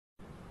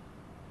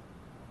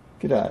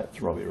G'day,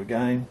 it's Rob here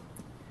again.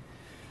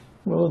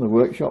 Well, in the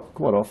workshop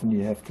quite often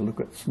you have to look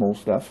at small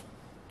stuff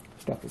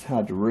that's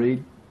hard to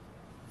read,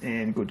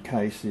 and a good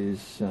case is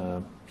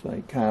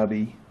say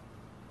carby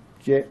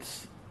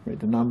jets, read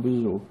the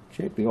numbers or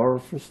check the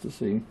orifice to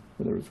see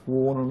whether it's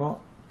worn or not,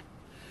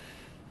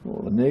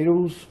 or the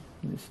needles.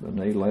 This is the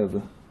needle out of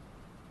the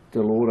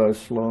Del Auto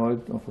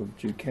slide off of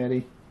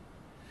Ducati,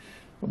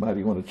 or maybe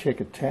you want to check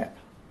a tap,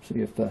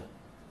 see if the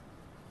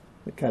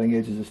cutting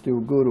edges are still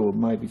good, or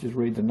maybe just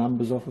read the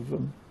numbers off of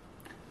them.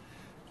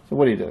 So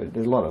what do?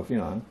 There's a lot of,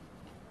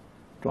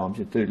 times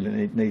you do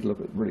need to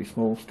look at really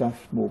small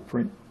stuff, small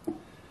print.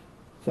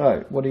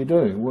 So what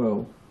do?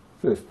 Well,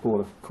 first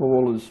port of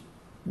call is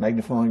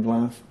magnifying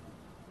glass.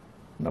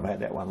 And I've had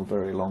that one a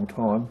very long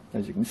time,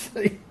 as you can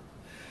see.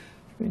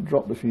 It's been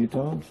dropped a few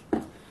times.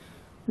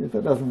 If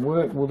that doesn't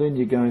work, well then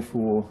you go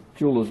for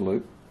jeweler's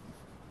loupe.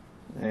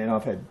 And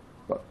I've had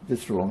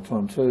this for a long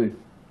time too,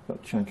 got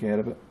a chunk out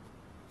of it.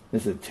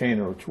 This is a 10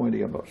 or a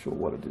 20, I'm not sure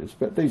what it is,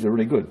 but these are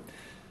really good.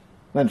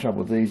 The only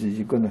trouble with these is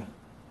you've got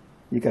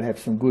to have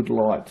some good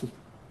light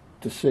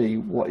to see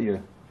what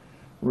you're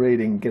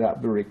reading, get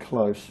up very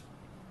close,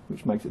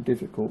 which makes it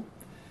difficult.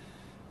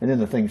 And then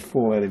the things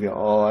fall out of your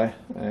eye,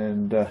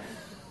 and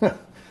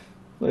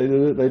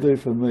they do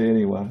for me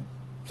anyway.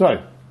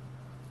 So,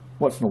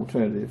 what's an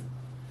alternative?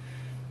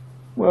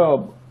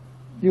 Well,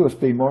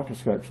 USB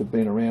microscopes have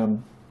been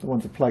around, the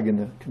ones that plug in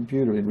the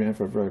computer have been around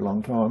for a very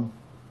long time.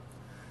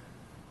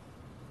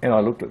 And I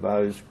looked at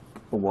those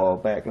a while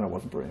back and I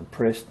wasn't very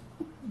impressed.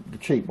 The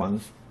cheap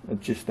ones are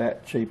just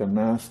that, cheap and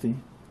nasty.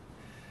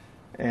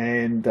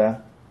 And I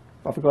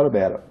forgot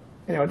about it.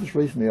 Anyway, just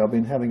recently I've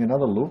been having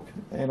another look,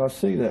 and I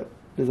see that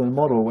there's a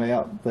model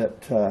out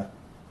that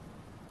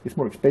it's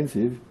more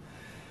expensive,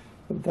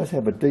 but it does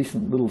have a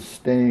decent little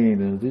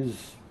stand, and it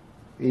is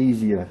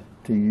easier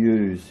to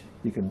use.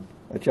 You can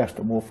adjust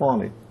it more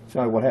finely.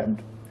 So what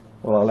happened?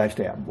 Well, I lashed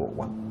out and bought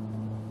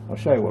one. I'll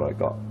show you what I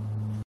got.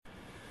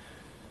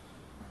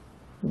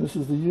 And this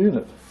is the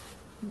unit.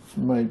 It's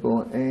made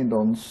by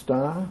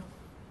Andonstar,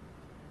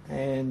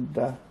 and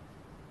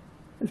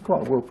it's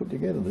quite well put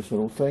together, this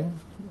little thing,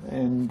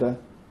 and the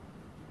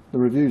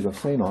reviews I've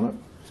seen on it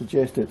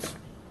suggest it's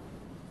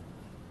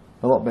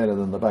a lot better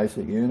than the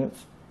basic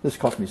units. This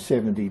cost me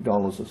 $70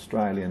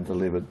 Australian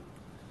delivered,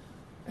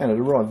 and it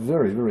arrived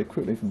very, very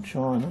quickly from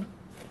China.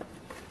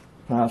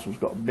 Parcels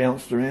got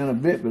bounced around a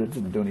bit, but it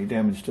didn't do any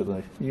damage to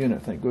the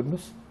unit, thank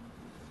goodness.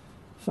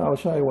 So I'll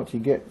show you what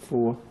you get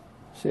for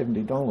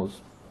 $70.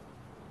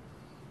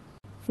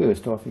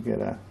 First off, you get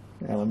an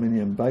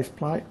aluminium base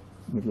plate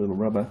with little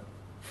rubber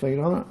feet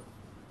on it,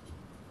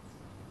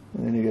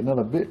 and then you get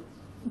another bit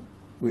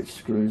which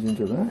screws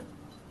into that,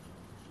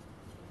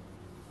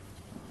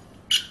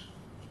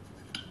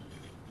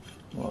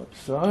 like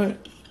so,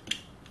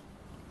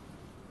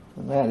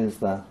 and that is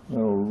the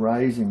little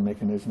raising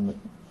mechanism that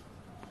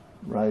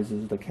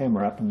raises the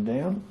camera up and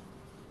down,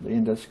 the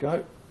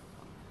endoscope.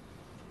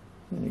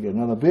 Then you get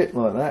another bit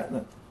like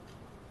that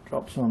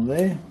drops on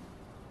there,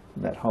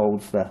 and that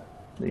holds the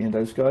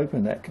endoscope,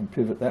 and that can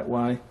pivot that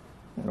way,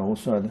 and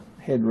also the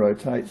head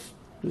rotates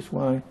this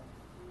way.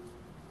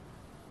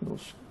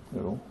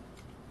 Little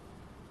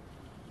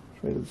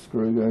threaded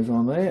screw goes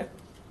on there.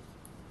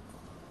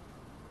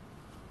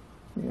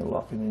 You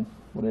lock it in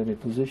whatever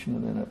position,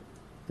 and then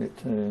it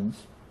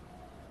turns.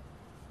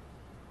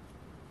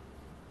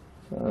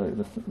 So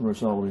the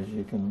result is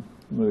you can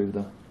move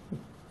the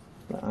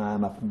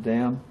arm up and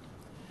down.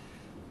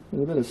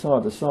 There's a bit of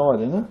side to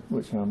side in it,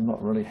 which I'm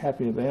not really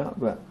happy about,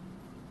 but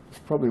it's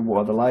probably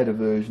why the later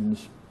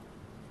versions,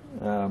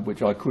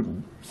 which I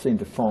couldn't seem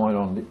to find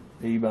on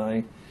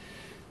eBay,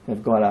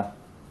 have got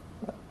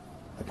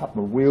a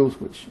couple of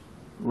wheels which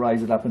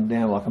raise it up and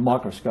down like a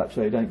microscope,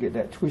 so you don't get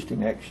that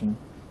twisting action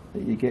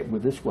that you get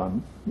with this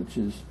one, which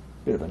is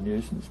a bit of a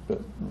nuisance, but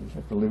you just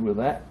have to live with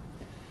that.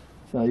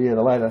 So yeah,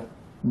 the later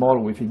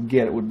model, if you can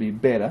get it, would be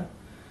better.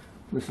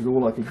 This is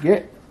all I could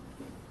get,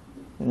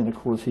 and then of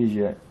course here's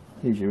your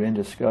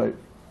endoscope,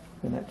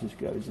 and that just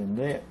goes in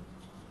there,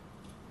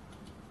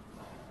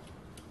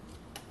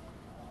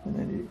 and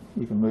then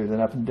you can move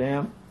that up and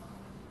down,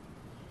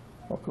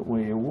 lock it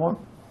where you want,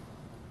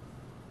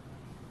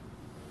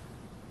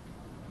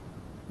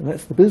 and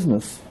that's the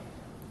business.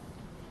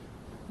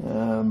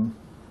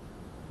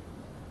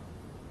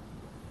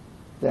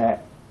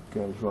 That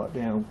goes right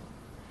down,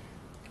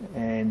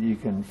 and you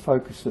can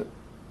focus it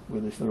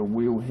with this little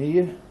wheel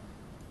here,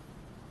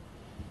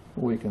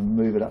 or you can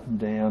move it up and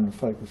down and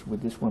focus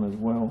with this one as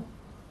well.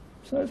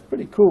 So it's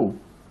pretty cool,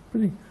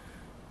 pretty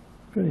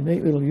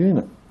neat little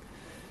unit.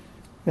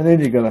 And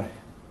then you've got a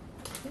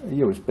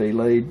USB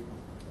lead,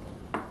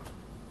 a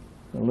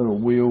little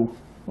wheel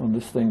on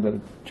this thing that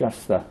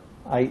adjusts the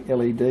 8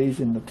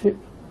 LEDs in the tip,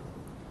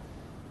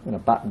 and a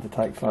button to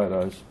take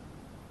photos,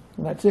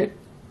 and that's it.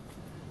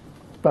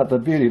 But the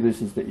beauty of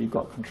this is that you've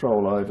got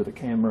control over the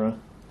camera.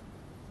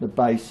 The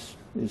base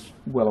is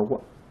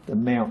the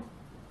mount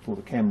for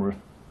the camera,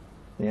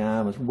 the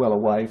arm is well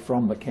away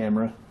from the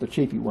camera. The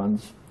cheapy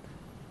ones,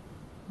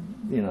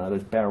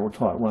 those barrel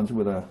type ones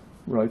with a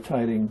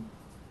rotating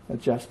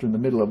adjuster in the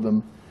middle of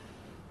them.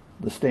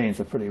 The stands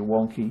are pretty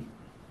wonky.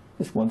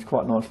 This one's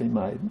quite nicely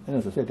made, and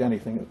as I said, the only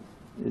thing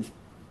that is a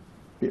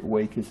bit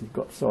weak is it's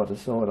got side to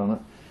side on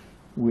it,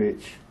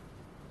 which,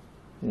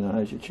 you know,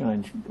 as you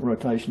change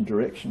rotation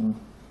direction,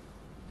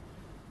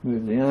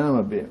 move the arm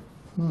a bit.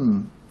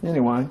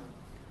 Anyway,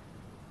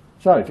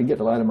 so if you can get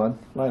the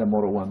later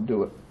model one,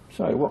 do it.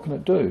 So what can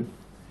it do?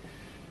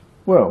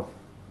 Well,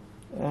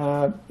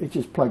 it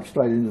just plugs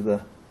straight into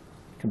the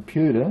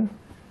computer,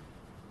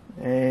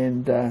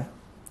 and if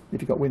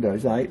you've got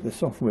Windows 8, the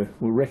software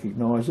will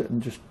recognise it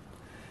and just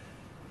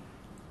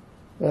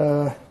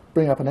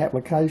bring up an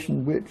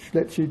application which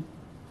lets you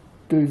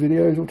do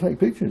videos or take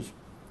pictures.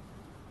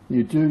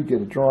 You do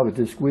get a driver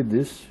disc with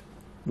this,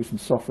 with some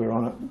software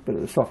on it, but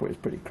the software is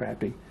pretty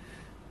crappy,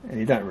 and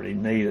you don't really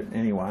need it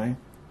anyway. In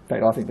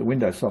fact, I think the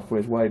Windows software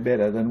is way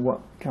better than what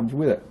comes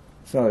with it.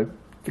 So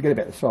forget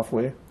about the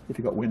software if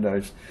you've got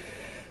Windows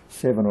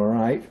 7 or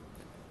 8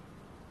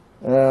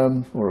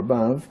 or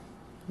above,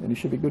 and you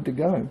should be good to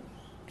go.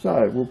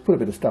 So we'll put a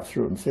bit of stuff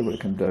through it and see what it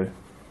can do.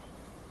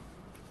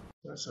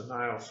 That's a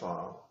nail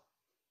file.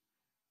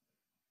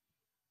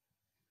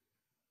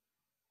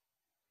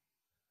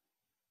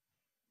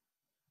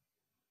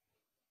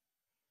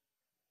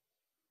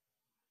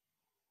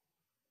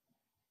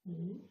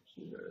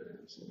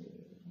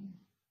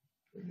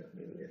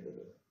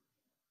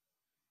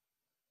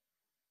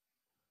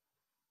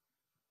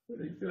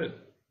 Pretty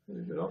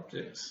good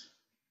optics.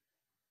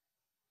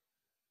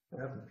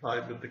 I haven't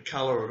played with the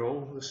colour at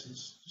all. This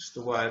is just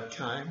the way it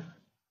came.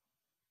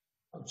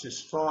 I've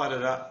just fired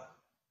it up,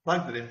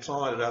 plugged it in,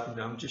 fired it up,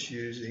 and I'm just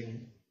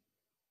using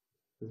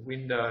the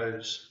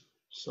Windows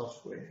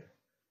software.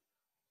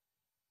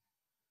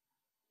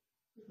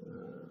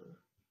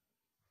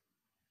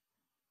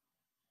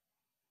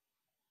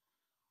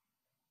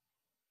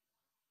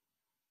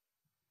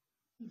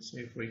 Let's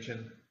see if we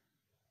can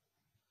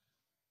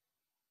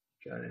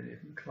go in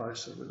even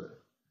closer with it.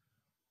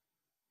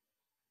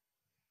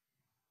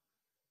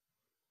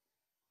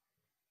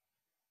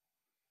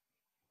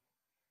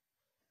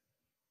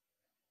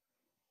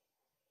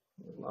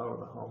 We'll lower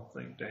the whole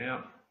thing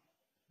down,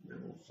 and then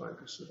we'll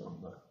focus it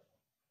on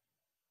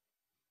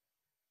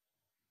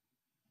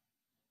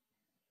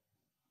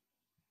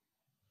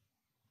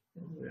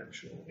the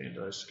actual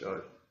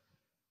endoscope.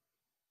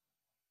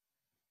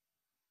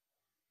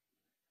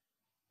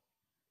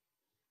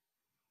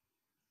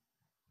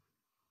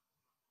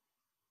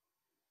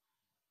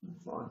 And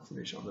fine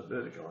finish on the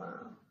vertical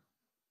arm.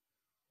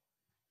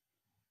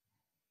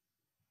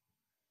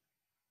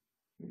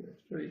 Yeah,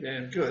 it's pretty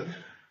damn good.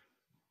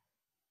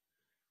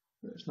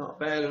 It's not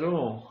bad at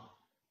all.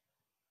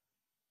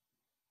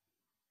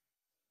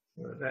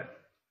 So that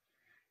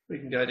we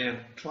can go down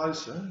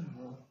closer.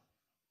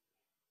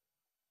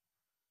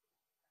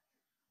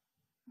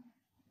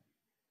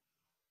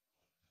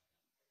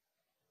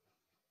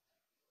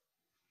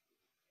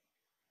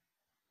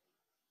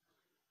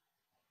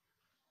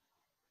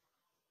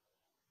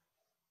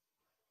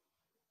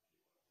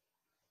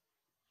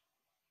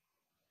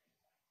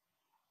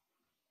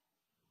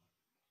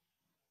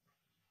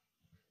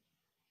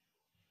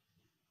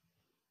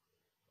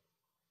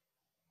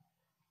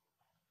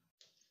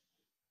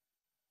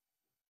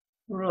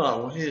 Right,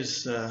 well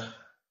here's the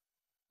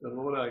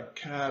auto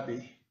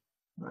carby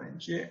main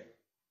jet.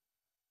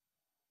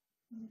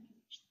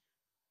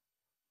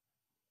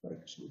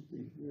 Focus with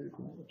the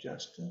vertical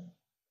adjuster.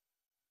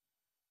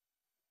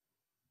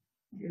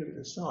 You get a bit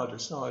of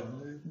side-to-side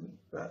movement,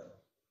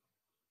 but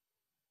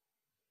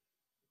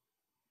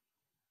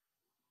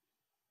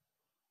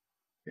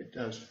it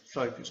does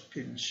focus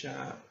pin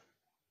sharp.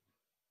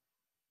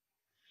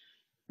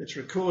 It's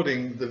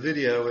recording the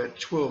video at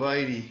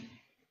 1280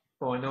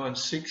 by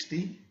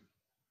 960,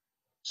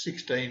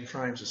 16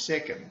 frames a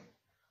second.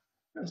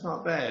 That's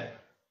not bad.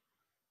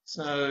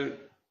 So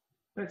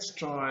let's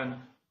try and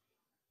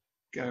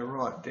go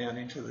right down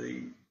into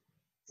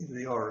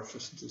the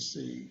orifice to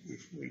see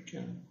if we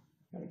can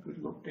have a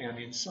good look down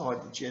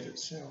inside the jet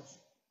itself.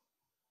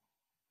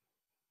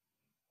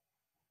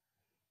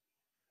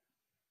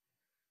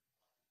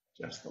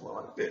 Just the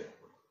light a bit.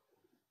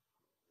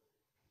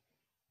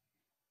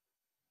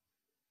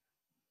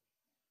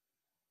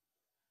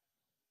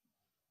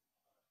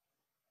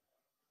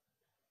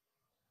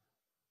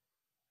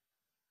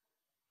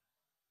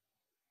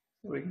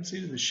 We can see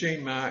the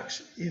machine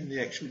marks in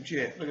the actual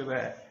jet. Look at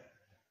that.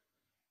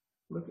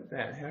 Look at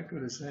that. How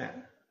good is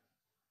that?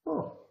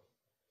 Oh,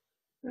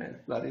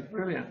 that's bloody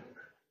brilliant.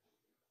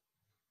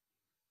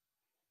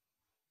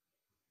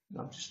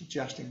 I'm just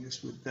adjusting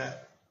this with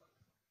that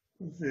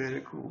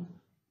vertical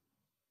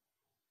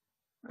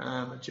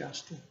arm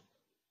adjuster.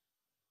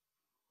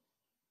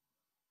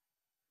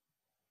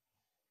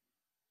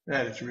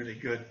 That is really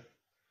good.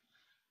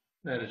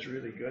 That is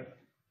really good.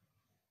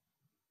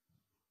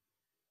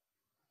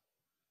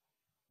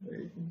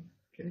 You can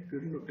get a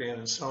good look down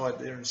inside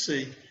there and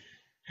see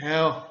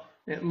how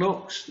it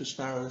looks as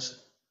far as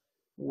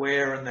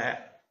wear and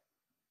that.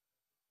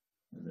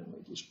 And then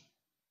we just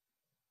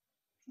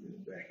get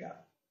it back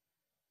up.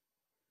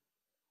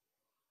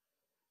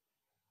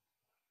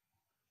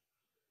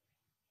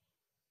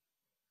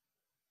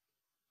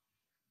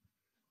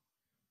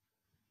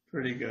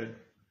 Pretty good.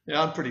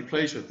 Yeah, I'm pretty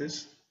pleased with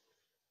this.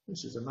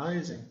 This is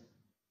amazing.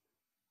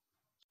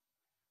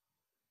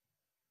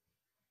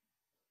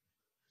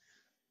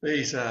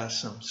 These are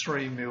some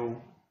 3mm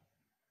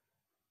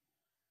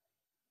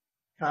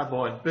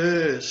carbide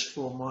burrs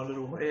for my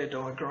little air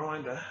dye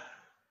grinder.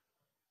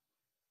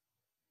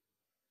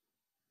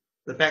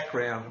 The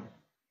background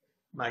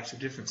makes a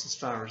difference as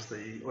far as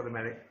the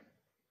automatic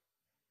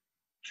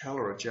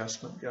colour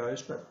adjustment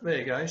goes, but there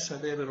you go. So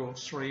they're little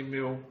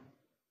 3mm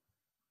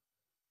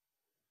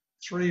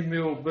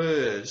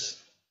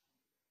burrs.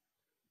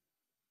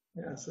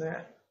 How's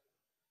that?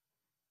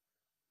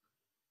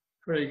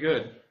 Pretty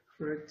good.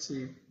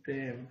 Pretty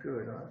damn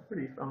good.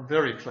 I'm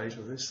very pleased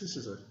with this. This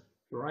is a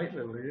great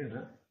little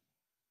unit.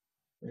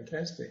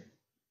 Fantastic.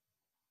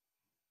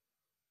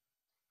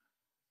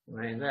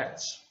 I mean,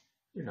 that's,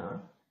 you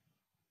know,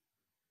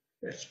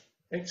 that's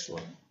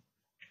excellent.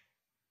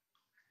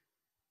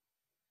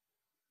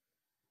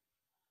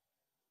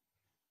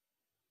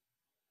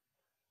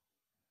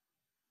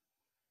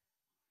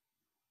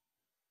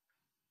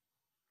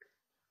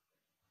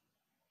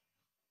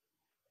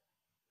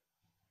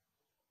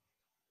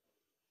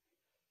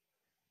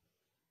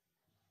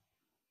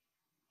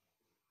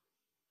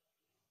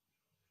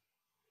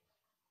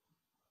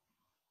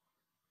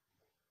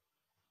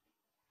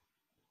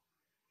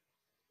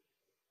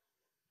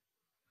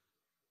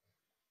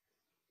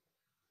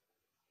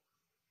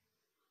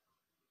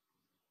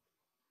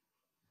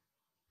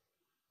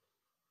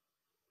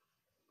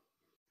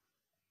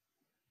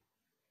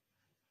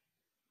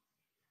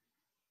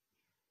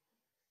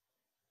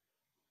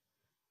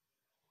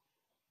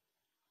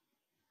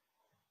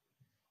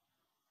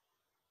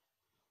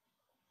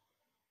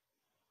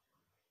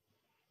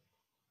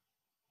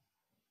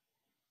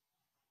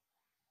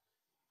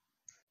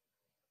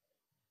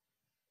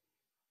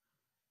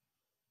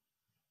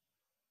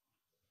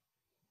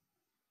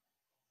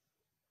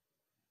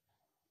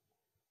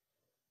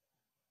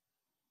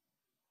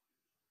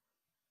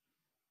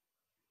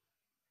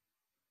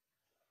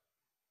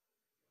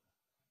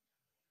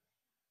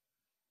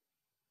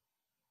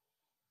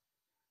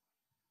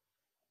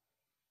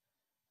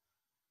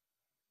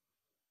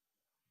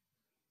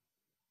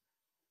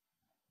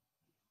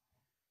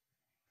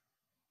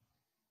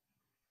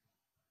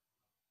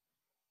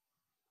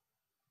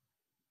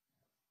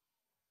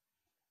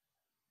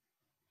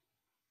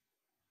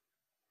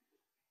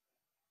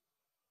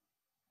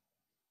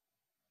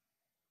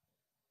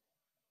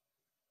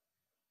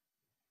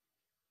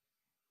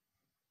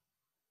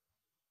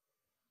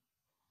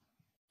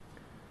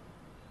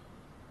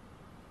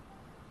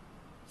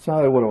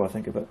 So what do I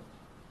think of it?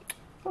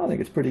 I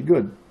think it's pretty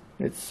good.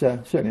 It's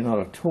certainly not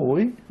a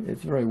toy.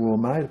 It's very well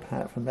made,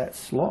 apart from that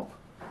slop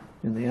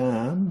in the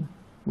arm,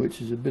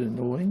 which is a bit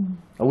annoying.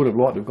 I would have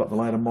liked to have got the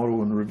later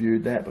model and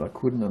reviewed that, but I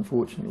couldn't,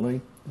 unfortunately.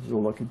 This is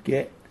all I could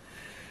get.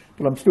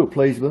 But I'm still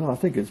pleased with it. I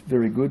think it's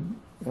very good.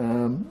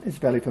 It's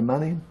value for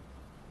money.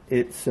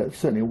 It's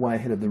certainly way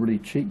ahead of the really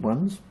cheap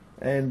ones,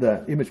 and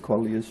the image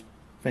quality is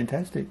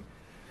fantastic.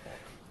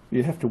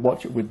 You have to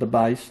watch it with the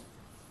base.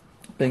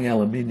 Being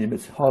aluminium,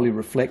 it's highly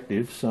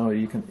reflective, so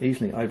you can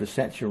easily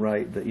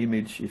oversaturate the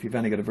image if you've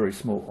only got a very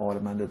small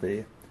item under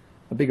there.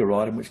 A bigger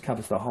item which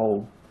covers the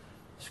whole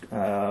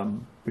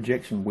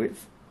projection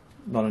width,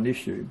 not an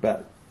issue,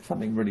 but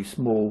something really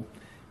small,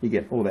 you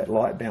get all that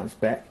light bounce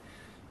back,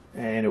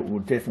 and it will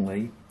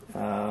definitely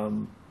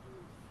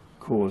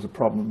cause a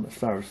problem as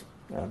far as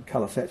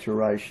colour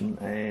saturation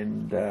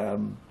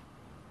and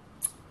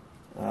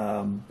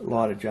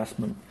light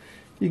adjustment.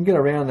 You can get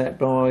around that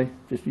by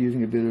just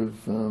using a bit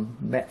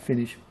of matte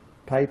finish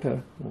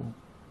paper or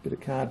a bit of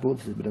cardboard.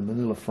 There's a bit of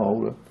manila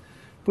folder.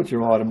 Put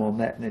your item on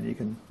that, and then you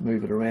can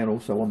move it around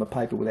also on the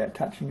paper without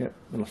touching it.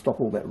 It'll stop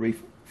all that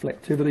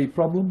reflectivity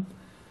problem,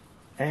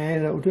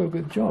 and it'll do a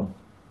good job.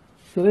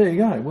 So there you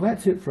go. Well,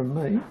 that's it from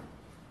me.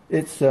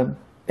 It's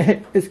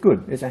it's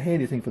good. It's a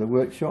handy thing for the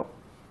workshop.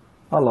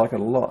 I like it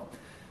a lot,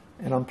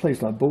 and I'm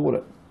pleased I bought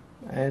it.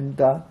 And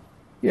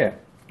yeah,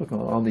 look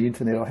on the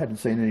internet. I haven't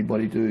seen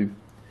anybody do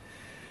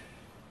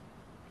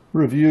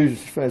reviews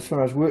as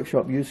far as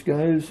workshop use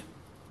goes.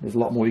 There's a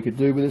lot more you could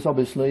do with this.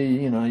 Obviously,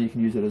 you know, you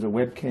can use it as a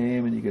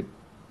webcam, and you could,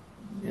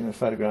 you know,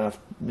 photograph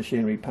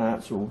machinery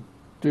parts or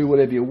do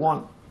whatever you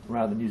want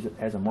rather than use it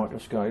as a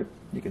microscope.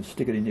 You can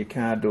stick it in your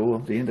car door.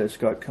 The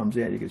endoscope comes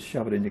out, you can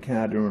shove it in your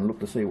car door and look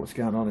to see what's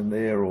going on in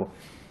there, or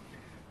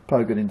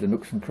poke it into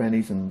nooks and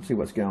crannies and see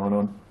what's going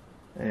on.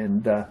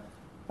 And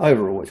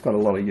overall, it's got a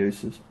lot of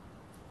uses.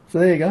 So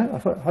there you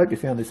go. I hope you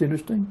found this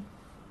interesting.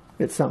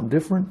 It's something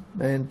different,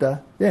 and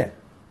yeah.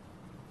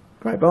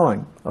 Great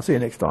buying. I'll see you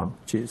next time.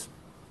 Cheers.